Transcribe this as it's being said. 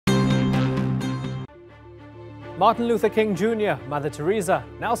Martin Luther King Jr., Mother Teresa,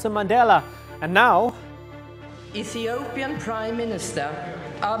 Nelson Mandela, and now Ethiopian Prime Minister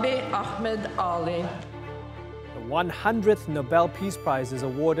Abiy Ahmed Ali. The 100th Nobel Peace Prize is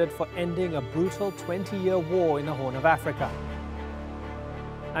awarded for ending a brutal 20-year war in the Horn of Africa.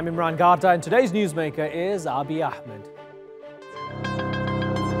 I'm Imran Garda, and today's newsmaker is Abiy Ahmed.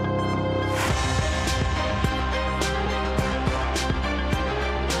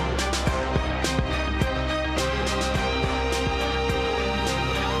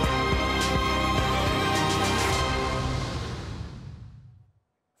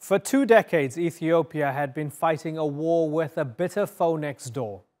 For 2 decades, Ethiopia had been fighting a war with a bitter foe next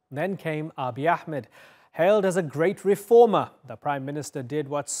door. Then came Abiy Ahmed. Hailed as a great reformer, the Prime Minister did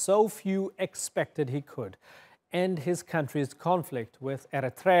what so few expected he could: end his country's conflict with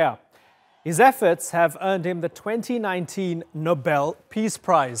Eritrea. His efforts have earned him the 2019 Nobel Peace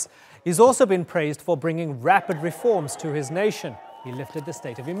Prize. He's also been praised for bringing rapid reforms to his nation. He lifted the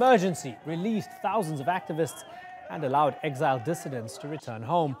state of emergency, released thousands of activists, and allowed exiled dissidents to return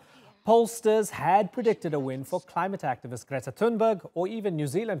home. Pollsters had predicted a win for climate activist Greta Thunberg or even New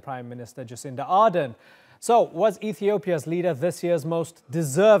Zealand Prime Minister Jacinda Ardern. So, was Ethiopia's leader this year's most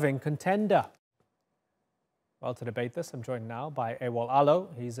deserving contender? Well, to debate this, I'm joined now by Awol Allo.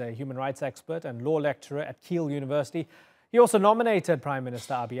 He's a human rights expert and law lecturer at Kiel University. He also nominated Prime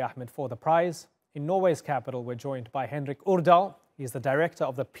Minister Abiy Ahmed for the prize. In Norway's capital, we're joined by Henrik Urdal. He's the director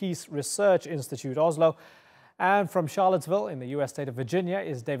of the Peace Research Institute, Oslo. And from Charlottesville in the U.S. state of Virginia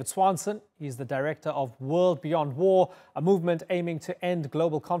is David Swanson. He's the director of World Beyond War, a movement aiming to end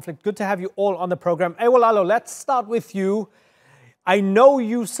global conflict. Good to have you all on the program. Awol Allo, let's start with you. I know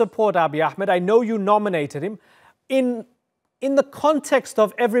you support Abiy Ahmed. I know you nominated him. In the context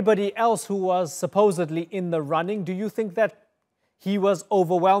of everybody else who was supposedly in the running, do you think that he was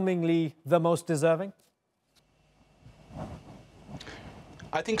overwhelmingly the most deserving?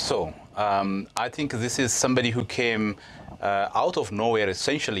 I think so. I think this is somebody who came out of nowhere,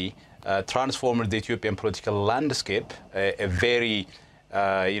 essentially, transformed the Ethiopian political landscape, a very,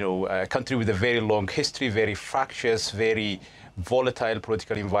 a country with a very long history, very fractious, very volatile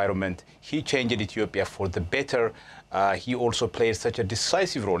political environment. He changed Ethiopia for the better. He also played such a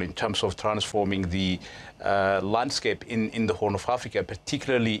decisive role in terms of transforming the landscape in the Horn of Africa,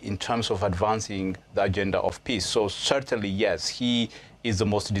 particularly in terms of advancing the agenda of peace. So certainly, yes, he is the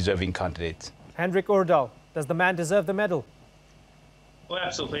most deserving candidate. Henrik Urdal, does the man deserve the medal? Well,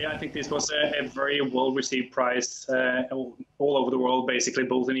 absolutely. I think this was a very well-received prize all over the world, basically,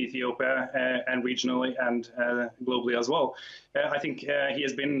 both in Ethiopia and regionally and globally as well. I think he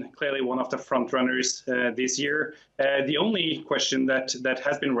has been clearly one of the front runners this year. The only question that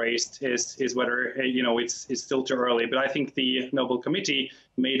has been raised is whether it's still too early. But I think the Nobel Committee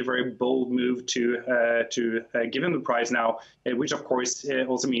made a very bold move to give him the prize now, which of course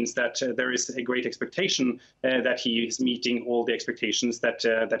also means that there is a great expectation that he is meeting all the expectations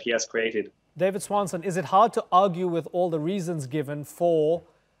that he has created. David Swanson, is it hard to argue with all the reasons given for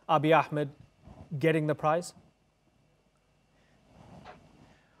Abiy Ahmed getting the prize?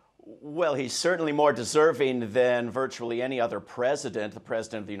 Well, he's certainly more deserving than virtually any other president, the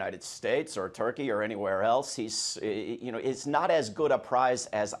president of the United States or Turkey or anywhere else. He's, it's not as good a prize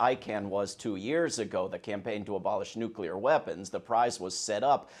as ICANN was 2 years ago, the campaign to abolish nuclear weapons. The prize was set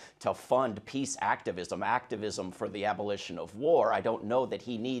up to fund peace activism, activism for the abolition of war. I don't know that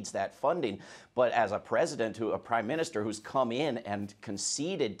he needs that funding, but as a president, a prime minister who's come in and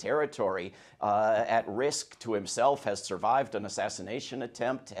conceded territory at risk to himself, has survived an assassination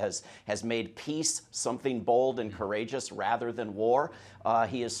attempt, has made peace something bold and courageous rather than war,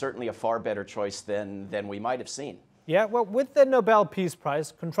 he is certainly a far better choice than we might have seen. Yeah, well, with the Nobel Peace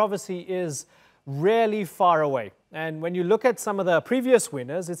Prize, controversy is rarely far away. And when you look at some of the previous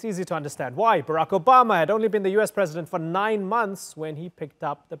winners, it's easy to understand why. Barack Obama had only been the US president for 9 months when he picked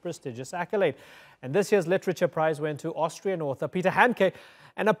up the prestigious accolade. And this year's Literature Prize went to Austrian author Peter Handke,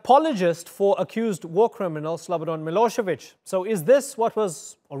 an apologist for accused war criminal Slobodan Milosevic. So is this what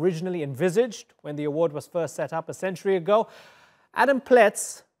was originally envisaged when the award was first set up a century ago? Adam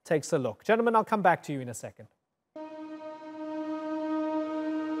Pletz takes a look. Gentlemen, I'll come back to you in a second.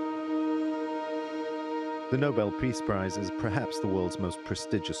 The Nobel Peace Prize is perhaps the world's most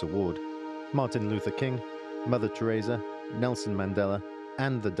prestigious award. Martin Luther King, Mother Teresa, Nelson Mandela,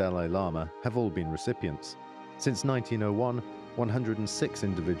 and the Dalai Lama have all been recipients. Since 1901, 106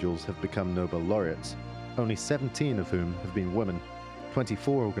 individuals have become Nobel laureates, only 17 of whom have been women.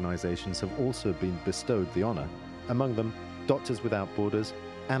 24 organizations have also been bestowed the honor, among them Doctors Without Borders,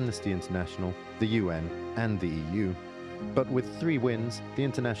 Amnesty International, the UN, and the EU. But with 3 wins, the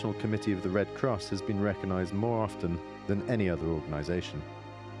International Committee of the Red Cross has been recognized more often than any other organization.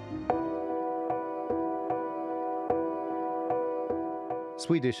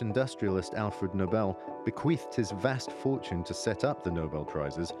 Swedish industrialist Alfred Nobel bequeathed his vast fortune to set up the Nobel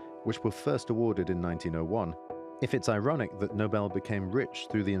Prizes, which were first awarded in 1901. If it's ironic that Nobel became rich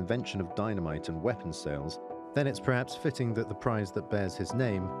through the invention of dynamite and weapons sales, then it's perhaps fitting that the prize that bears his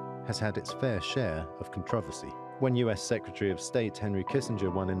name has had its fair share of controversy. When US Secretary of State Henry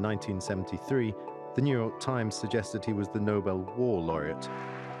Kissinger won in 1973, the New York Times suggested he was the Nobel War Laureate.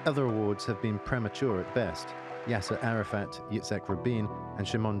 Other awards have been premature at best. Yasser Arafat, Yitzhak Rabin, and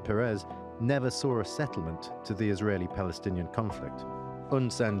Shimon Peres never saw a settlement to the Israeli-Palestinian conflict.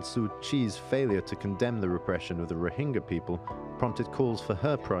 Aung San Suu Kyi's failure to condemn the repression of the Rohingya people prompted calls for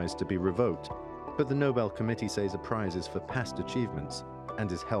her prize to be revoked. But the Nobel Committee says a prize is for past achievements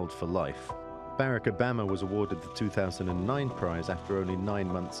and is held for life. Barack Obama was awarded the 2009 prize after only 9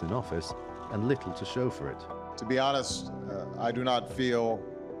 months in office and little to show for it. To be honest, I do not feel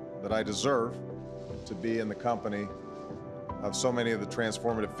that I deserve to be in the company of so many of the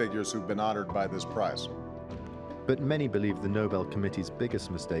transformative figures who've been honored by this prize. But many believe the Nobel Committee's biggest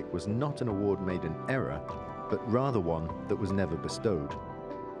mistake was not an award made in error, but rather one that was never bestowed.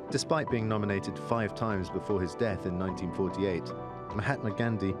 Despite being nominated 5 times before his death in 1948, Mahatma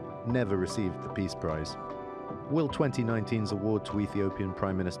Gandhi never received the Peace Prize. Will 2019's award to Ethiopian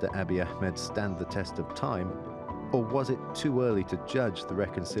Prime Minister Abiy Ahmed stand the test of time? Or was it too early to judge the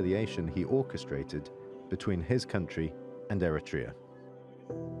reconciliation he orchestrated between his country and Eritrea?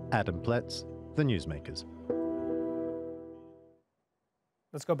 Adam Pletz, The Newsmakers.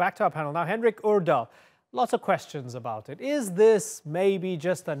 Let's go back to our panel now. Henrik Urdal, lots of questions about it. Is this maybe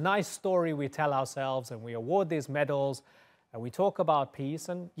just a nice story we tell ourselves and we award these medals and we talk about peace?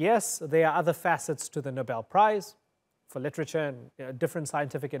 And yes, there are other facets to the Nobel Prize for literature and different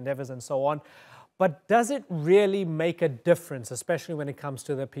scientific endeavors and so on. But does it really make a difference, especially when it comes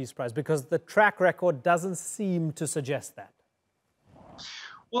to the Peace Prize? Because the track record doesn't seem to suggest that.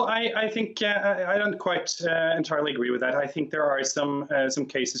 Well, I think I don't quite entirely agree with that. I think there are some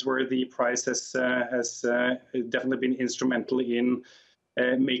cases where the prize has definitely been instrumental in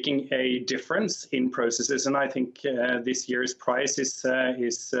making a difference in processes, and I think this year's prize is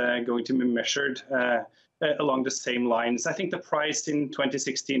going to be measured along the same lines. I think the prize in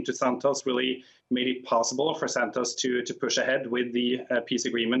 2016 to Santos really made it possible for Santos to push ahead with the peace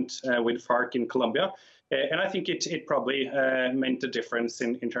agreement with FARC in Colombia. And I think it probably meant a difference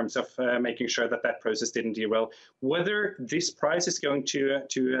in terms of making sure that that process didn't derail. Whether this prize is going to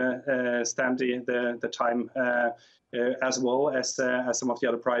stand the time as well as some of the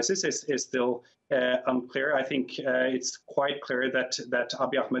other prizes is still unclear. I think it's quite clear that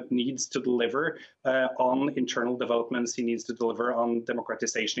Abiy Ahmed needs to deliver on internal developments. He needs to deliver on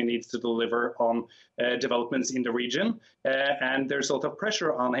democratization. He needs to deliver on developments in the region. And there's a lot of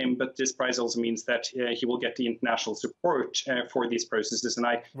pressure on him, but this prize also means that he will get the international support for these processes. And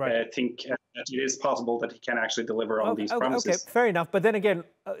I think that it is possible that he can actually deliver on these promises. Okay, fair enough. But then again,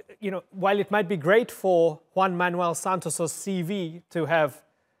 while it might be great for Juan Manuel Santos's CV to have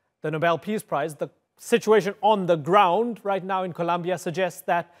the Nobel Peace Prize, the situation on the ground right now in Colombia suggests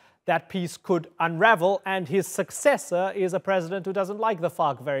that that peace could unravel, and his successor is a president who doesn't like the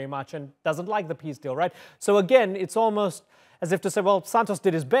FARC very much and doesn't like the peace deal, right? So again, it's almost as if to say, well, Santos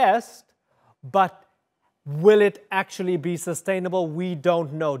did his best, but will it actually be sustainable? We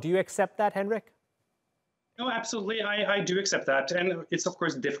don't know. Do you accept that, Henrik? No, absolutely. I do accept that. And it's, of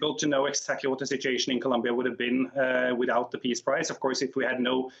course, difficult to know exactly what the situation in Colombia would have been without the Peace Prize. Of course, if we had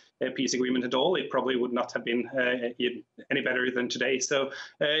no peace agreement at all, it probably would not have been any better than today. So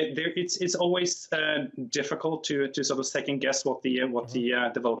it's always difficult to sort of second guess what the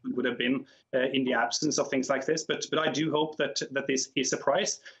development would have been in the absence of things like this. But I do hope that this is a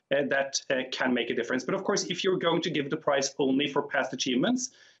prize that can make a difference. But of course, if you're going to give the prize only for past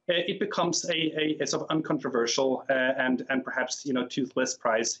achievements, it becomes a sort of uncontroversial and perhaps toothless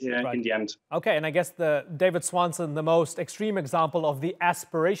prize in the end. Okay, and I guess David Swanson, the most extreme example of the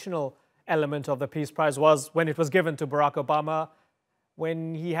aspirational element of the Peace Prize was when it was given to Barack Obama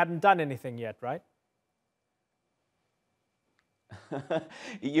when he hadn't done anything yet, right?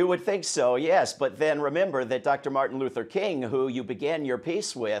 You would think so, yes. But then remember that Dr. Martin Luther King, who you began your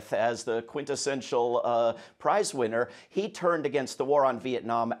piece with as the quintessential prize winner, he turned against the war on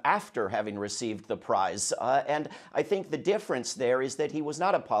Vietnam after having received the prize. And I think the difference there is that he was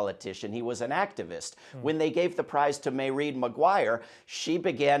not a politician, he was an activist. When they gave the prize to Mayreed Maguire, she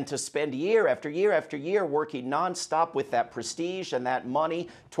began to spend year after year after year working nonstop with that prestige and that money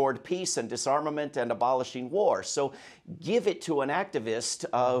toward peace and disarmament and abolishing war. So give it to an activist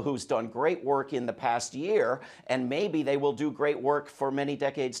who's done great work in the past year, and maybe they will do great work for many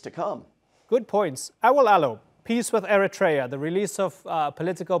decades to come. Good points. Awol Allo, peace with Eritrea, the release of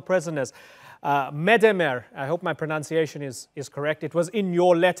political prisoners. Medemer, I hope my pronunciation is correct. It was in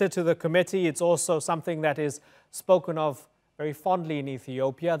your letter to the committee. It's also something that is spoken of very fondly in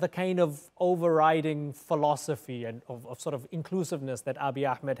Ethiopia, the kind of overriding philosophy and of sort of inclusiveness that Abiy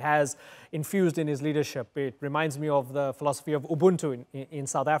Ahmed has infused in his leadership. It reminds me of the philosophy of Ubuntu in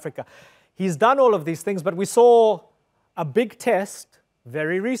South Africa. He's done all of these things, but we saw a big test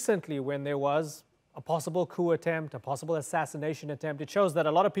very recently when there was a possible coup attempt, a possible assassination attempt. It shows that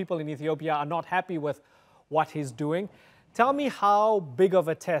a lot of people in Ethiopia are not happy with what he's doing. Tell me how big of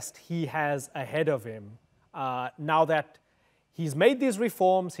a test he has ahead of him now that he's made these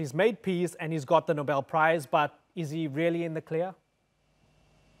reforms, he's made peace, and he's got the Nobel Prize, but is he really in the clear?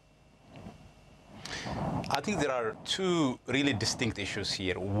 I think there are two really distinct issues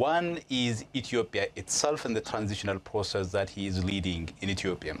here. One is Ethiopia itself and the transitional process that he is leading in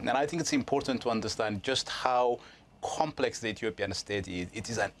Ethiopia. And I think it's important to understand just how complex the Ethiopian state is. It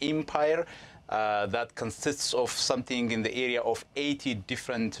is an empire that consists of something in the area of 80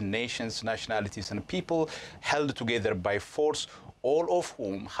 different nations, nationalities, and people held together by force, all of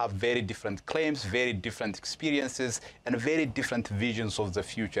whom have very different claims, very different experiences, and very different visions of the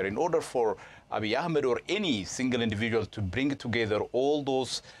future. In order for Abiy Ahmed or any single individual to bring together all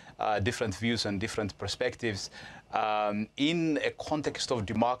those different views and different perspectives in a context of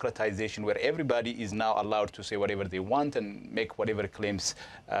democratization where everybody is now allowed to say whatever they want and make whatever claims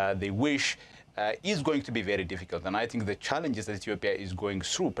they wish, is going to be very difficult. And I think the challenges that Ethiopia is going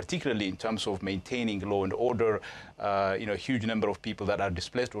through, particularly in terms of maintaining law and order, a huge number of people that are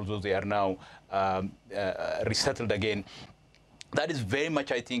displaced, although they are now resettled again, that is very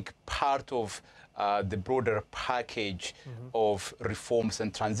much, I think, part of the broader package of reforms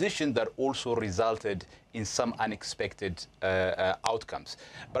and transition that also resulted in some unexpected outcomes.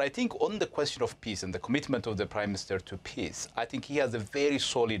 But I think on the question of peace and the commitment of the Prime Minister to peace, I think he has a very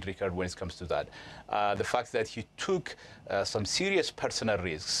solid record when it comes to that. The fact that he took some serious personal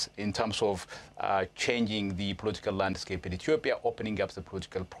risks in terms of changing the political landscape in Ethiopia, opening up the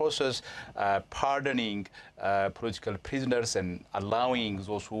political process, pardoning political prisoners and allowing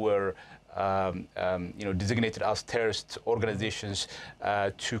those who were designated as terrorist organizations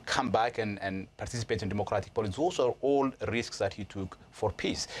to come back and participate in democratic politics. Those are all risks that he took for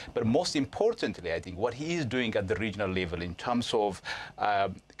peace. But most importantly, I think what he is doing at the regional level in terms of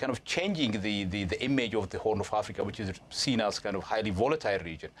kind of changing the image of the Horn of Africa, which is seen as kind of highly volatile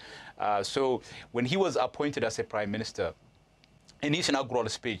region. So when he was appointed as a prime minister, in his inaugural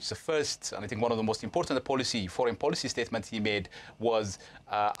speech, the first, and I think one of the most important foreign policy statements he made was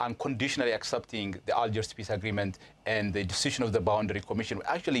unconditionally accepting the Algiers Peace Agreement and the decision of the Boundary Commission, which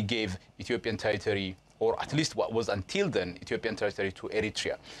actually gave Ethiopian territory, or at least what was until then Ethiopian territory, to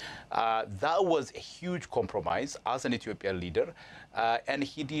Eritrea. That was a huge compromise as an Ethiopian leader, and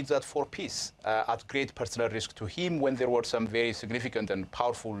he did that for peace at great personal risk to him when there were some very significant and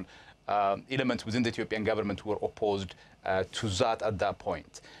powerful elements within the Ethiopian government who were opposed to that at that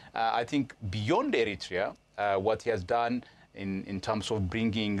point. I think beyond Eritrea, what he has done in terms of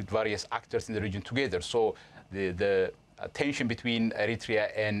bringing various actors in the region together, so the tension between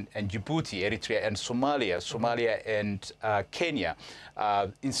Eritrea and Djibouti, Eritrea and Somalia, Somalia and Kenya,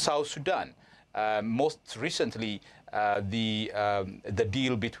 in South Sudan, most recently the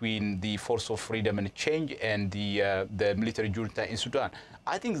deal between the Force of Freedom and Change and the military junta in Sudan.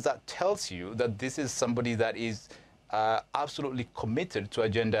 I think that tells you that this is somebody that is absolutely committed to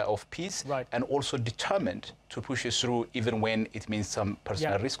agenda of peace, right, and also determined to push it through even when it means some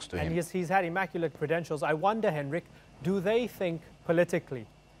personal risks to him. And he's had immaculate credentials. I wonder, Henrik, do they think politically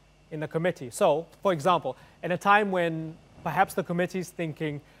in the committee? So, for example, in a time when perhaps the committee is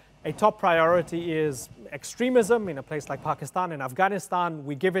thinking a top priority is extremism in a place like Pakistan and Afghanistan,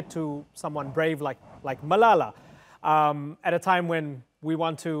 we give it to someone brave like Malala. At a time when we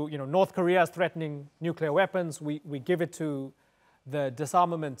want to, North Korea is threatening nuclear weapons, we give it to the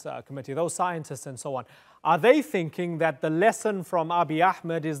disarmament committee, those scientists and so on, are they thinking that the lesson from Abiy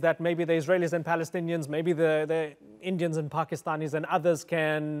Ahmed is that maybe the Israelis and Palestinians, maybe the Indians and Pakistanis and others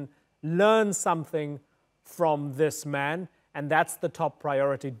can learn something from this man, and that's the top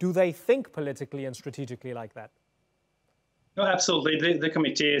priority? Do they think politically and strategically like that? No, absolutely. The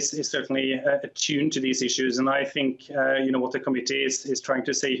committee is certainly attuned to these issues, and I think what the committee is trying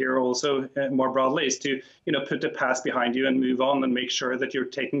to say here also more broadly is to put the past behind you and move on and make sure that you're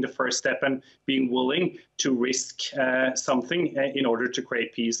taking the first step and being willing to risk something in order to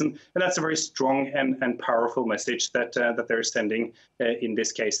create peace, and that's a very strong and powerful message that they're sending in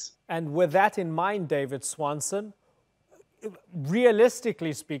this case. And with that in mind, David Swanson,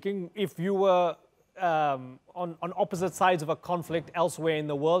 realistically speaking, if you were on opposite sides of a conflict elsewhere in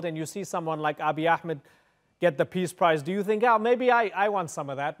the world and you see someone like Abiy Ahmed get the Peace Prize, do you think, oh, maybe I want some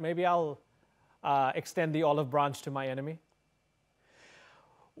of that, maybe I'll extend the olive branch to my enemy?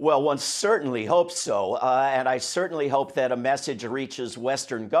 Well, one certainly hopes so, and I certainly hope that a message reaches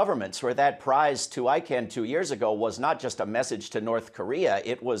Western governments, where that prize to ICANN 2 years ago was not just a message to North Korea.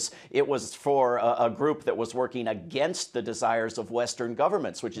 It was for a group that was working against the desires of Western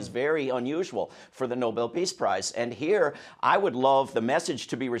governments, which is very unusual for the Nobel Peace Prize. And here, I would love the message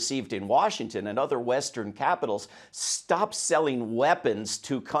to be received in Washington and other Western capitals. Stop selling weapons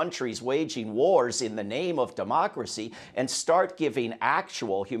to countries waging wars in the name of democracy and start giving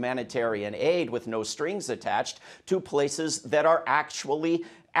actual humanitarian aid with no strings attached to places that are actually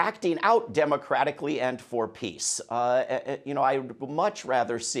acting out democratically and for peace. I would much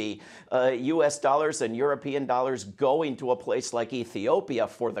rather see US dollars and European dollars going to a place like Ethiopia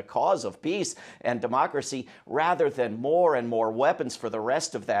for the cause of peace and democracy, rather than more and more weapons for the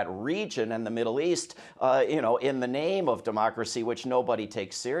rest of that region and the Middle East, in the name of democracy, which nobody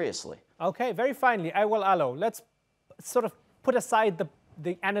takes seriously. Okay, very finally, Awol Allo, let's sort of put aside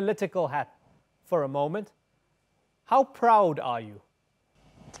the analytical hat for a moment. How proud are you?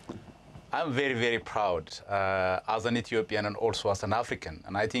 I'm very, very proud as an Ethiopian and also as an African.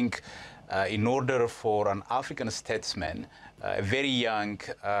 And I think in order for an African statesman, a very young,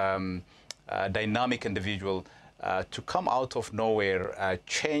 dynamic individual, to come out of nowhere,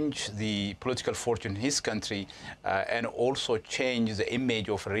 change the political fortune in his country, and also change the image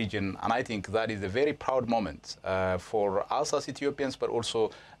of a region. And I think that is a very proud moment for us as Ethiopians, but also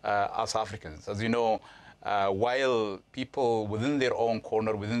as Africans. As you know, while people within their own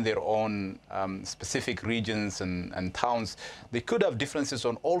corner, within their own specific regions and towns, they could have differences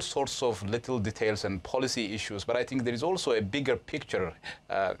on all sorts of little details and policy issues. But I think there is also a bigger picture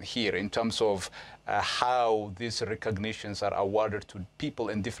here in terms of how these recognitions are awarded to people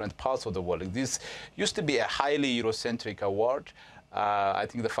in different parts of the world. This used to be a highly Eurocentric award. I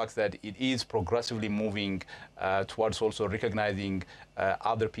think the fact that it is progressively moving towards also recognizing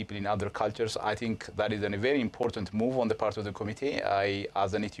other people in other cultures, I think that is a very important move on the part of the committee. I,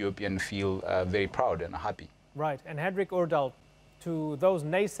 as an Ethiopian, feel very proud and happy. Right. And Henrik Urdal, to those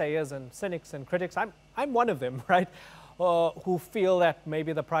naysayers and cynics and critics, I'm one of them, right, who feel that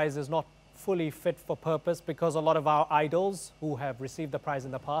maybe the prize is not fully fit for purpose because a lot of our idols who have received the prize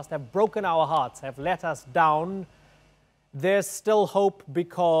in the past have broken our hearts, have let us down. There's still hope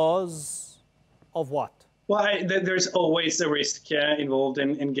because of what? Well, there's always a risk involved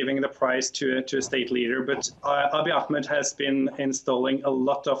in giving the prize to a state leader, but Abiy Ahmed has been installing a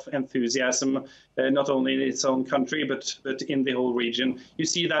lot of enthusiasm, not only in its own country, but in the whole region. You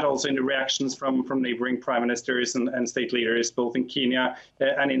see that also in the reactions from neighboring prime ministers and state leaders, both in Kenya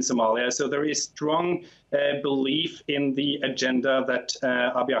and in Somalia. So there is strong belief in the agenda that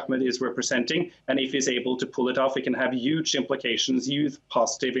Abiy Ahmed is representing, and if he's able to pull it off, it can have huge implications, huge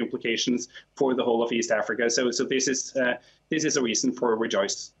positive implications for the whole of East Africa. So this is a reason for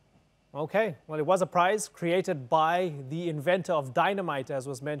rejoice. Okay, well, it was a prize created by the inventor of dynamite, as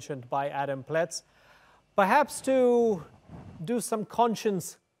was mentioned by Adam Pletz, perhaps to do some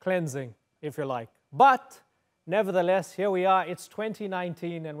conscience cleansing, if you like. But nevertheless, here we are, it's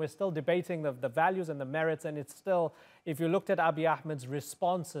 2019, and we're still debating the values and the merits, and it's still, if you looked at Abiy Ahmed's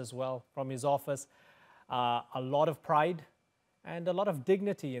response as well from his office, a lot of pride and a lot of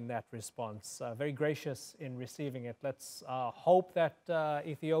dignity in that response, very gracious in receiving it. Let's hope that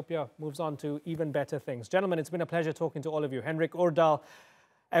Ethiopia moves on to even better things. Gentlemen, it's been a pleasure talking to all of you. Henrik Urdal,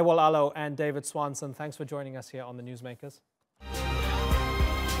 Awol Allo, and David Swanson, thanks for joining us here on the Newsmakers.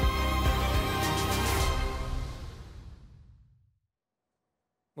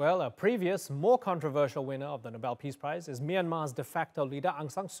 Well, a previous, more controversial winner of the Nobel Peace Prize is Myanmar's de facto leader,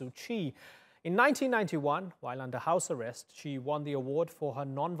 Aung San Suu Kyi. In 1991, while under house arrest, she won the award for her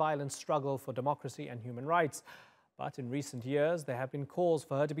non-violent struggle for democracy and human rights. But in recent years, there have been calls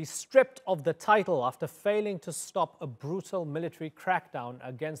for her to be stripped of the title after failing to stop a brutal military crackdown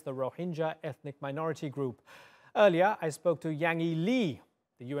against the Rohingya ethnic minority group. Earlier, I spoke to Yanghee Lee,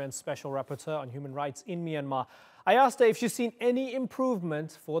 the UN Special Rapporteur on Human Rights in Myanmar. I asked her if she's seen any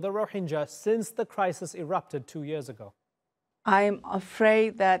improvement for the Rohingya since the crisis erupted 2 years ago. I'm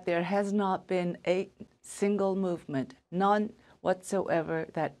afraid that there has not been a single movement, none whatsoever,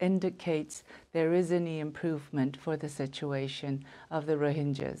 that indicates there is any improvement for the situation of the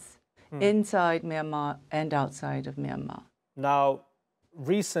Rohingyas inside Myanmar and outside of Myanmar. Now,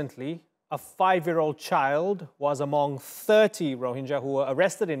 recently, a 5-year-old child was among 30 Rohingya who were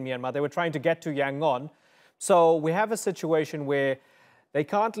arrested in Myanmar. They were trying to get to Yangon. So we have a situation where they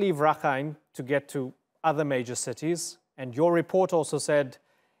can't leave Rakhine to get to other major cities. And your report also said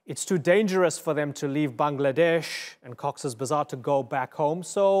it's too dangerous for them to leave Bangladesh and Cox's Bazar to go back home.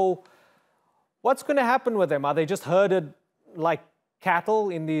 So what's going to happen with them? Are they just herded like cattle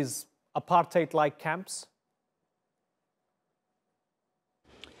in these apartheid-like camps?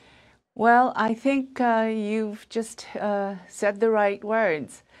 Well, I think you've just said the right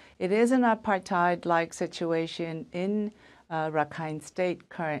words. It is an apartheid-like situation in Rakhine State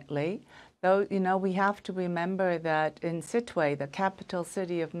currently. Though, you know, we have to remember that in Sittwe, the capital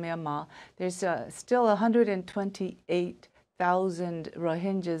city of Myanmar, there's still 128,000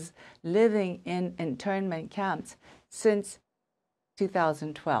 Rohingyas living in internment camps since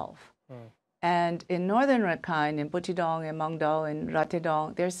 2012. And in northern Rakhine, in Butidong, in Mongdo, in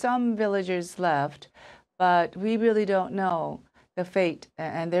Ratidong, there's some villagers left, but we really don't know the fate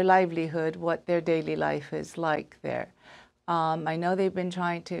and their livelihood, what their daily life is like there. I know they've been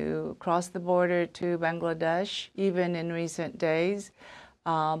trying to cross the border to Bangladesh, even in recent days,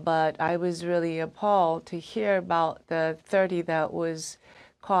 but I was really appalled to hear about the 30 that was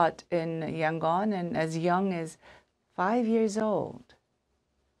caught in Yangon and as young as 5 years old.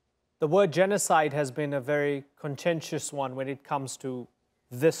 The word genocide has been a very contentious one when it comes to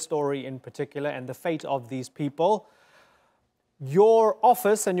this story in particular and the fate of these people. Your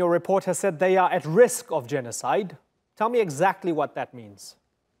office and your report has said they are at risk of genocide. Tell me exactly what that means.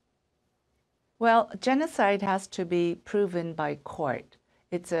 Well, genocide has to be proven by court.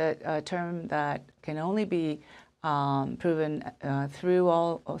 It's a term that can only be proven through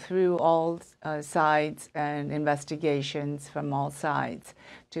all sides and investigations from all sides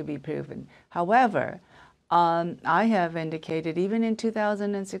to be proven. However, I have indicated even in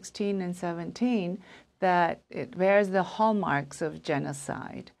 2016 and 17 that it bears the hallmarks of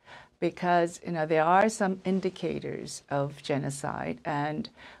genocide, because there are some indicators of genocide, and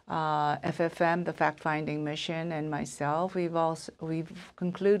FFM, the fact-finding mission, and myself, we've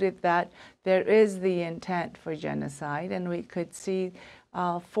concluded that there is the intent for genocide, and we could see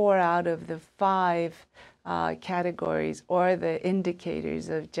 4 out of the 5 categories or the indicators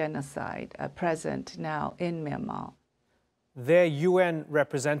of genocide present now in Myanmar. Their UN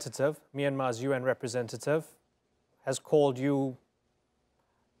representative, Myanmar's UN representative, has called you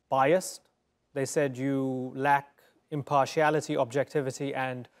biased. They said you lack impartiality, objectivity,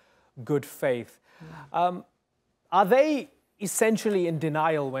 and good faith. Are they essentially in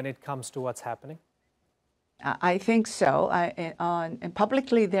denial when it comes to what's happening? I think so. And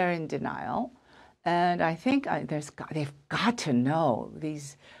publicly, they're in denial. And I think they've got to know,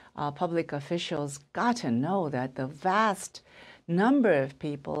 these public officials got to know that the vast number of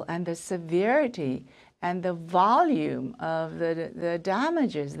people and the severity and the volume of the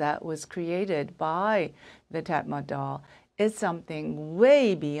damages that was created by the Tatmadaw is something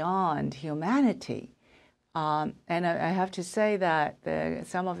way beyond humanity. And I have to say that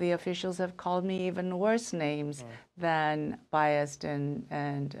some of the officials have called me even worse names than biased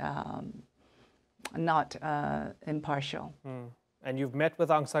and not impartial. And you've met with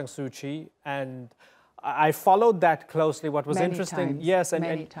Aung San Suu Kyi, and I followed that closely. What was interesting, times, yes,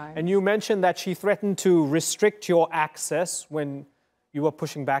 and you mentioned that she threatened to restrict your access when you were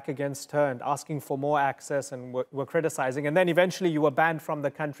pushing back against her and asking for more access and were criticizing, and then eventually you were banned from the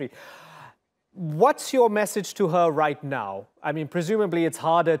country. What's your message to her right now? I mean, presumably it's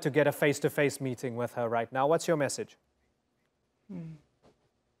harder to get a face-to-face meeting with her right now. What's your message?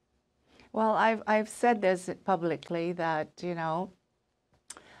 Well, I've said this publicly that,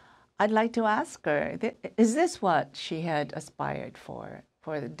 I'd like to ask her, is this what she had aspired for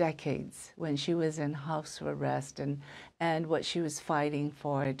decades when she was in house arrest and what she was fighting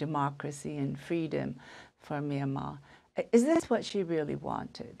for, democracy and freedom for Myanmar? Is this what she really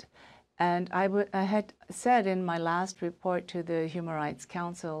wanted? And I had said in my last report to the Human Rights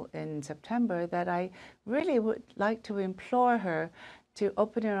Council in September that I really would like to implore her to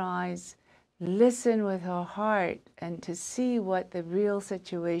open her eyes, listen with her heart and to see what the real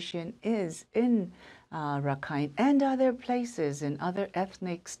situation is in Rakhine and other places in other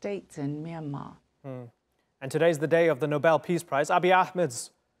ethnic states in Myanmar. And today's the day of the Nobel Peace Prize. Abiy Ahmed's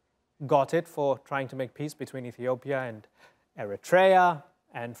got it for trying to make peace between Ethiopia and Eritrea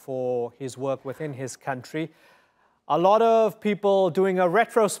and for his work within his country. A lot of people doing a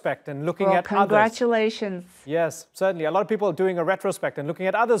retrospect and looking at congratulations. Others. Yes, certainly. A lot of people doing a retrospect and looking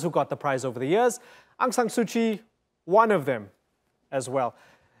at others who got the prize over the years. Aung San Suu Kyi, one of them as well.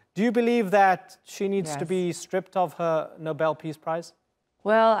 Do you believe that she needs to be stripped of her Nobel Peace Prize?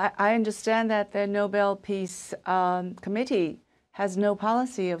 Well, I understand that the Nobel Peace Committee has no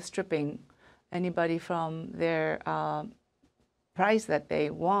policy of stripping anybody from their prize that they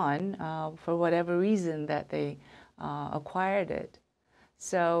won for whatever reason that they acquired it.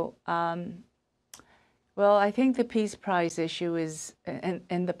 So, well, I think the Peace Prize issue is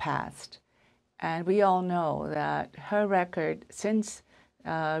in the past. And we all know that her record since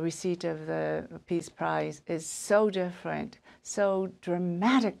receipt of the Peace Prize is so different, so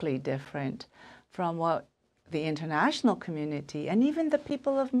dramatically different from what the international community and even the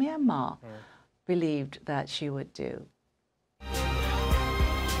people of Myanmar believed that she would do.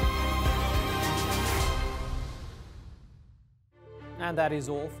 And that is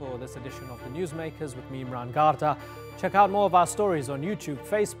all for this edition of The Newsmakers with me, Imran Garda. Check out more of our stories on YouTube,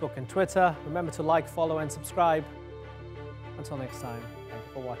 Facebook and Twitter. Remember to like, follow and subscribe. Until next time, thank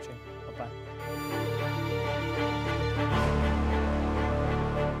you for watching. Bye-bye.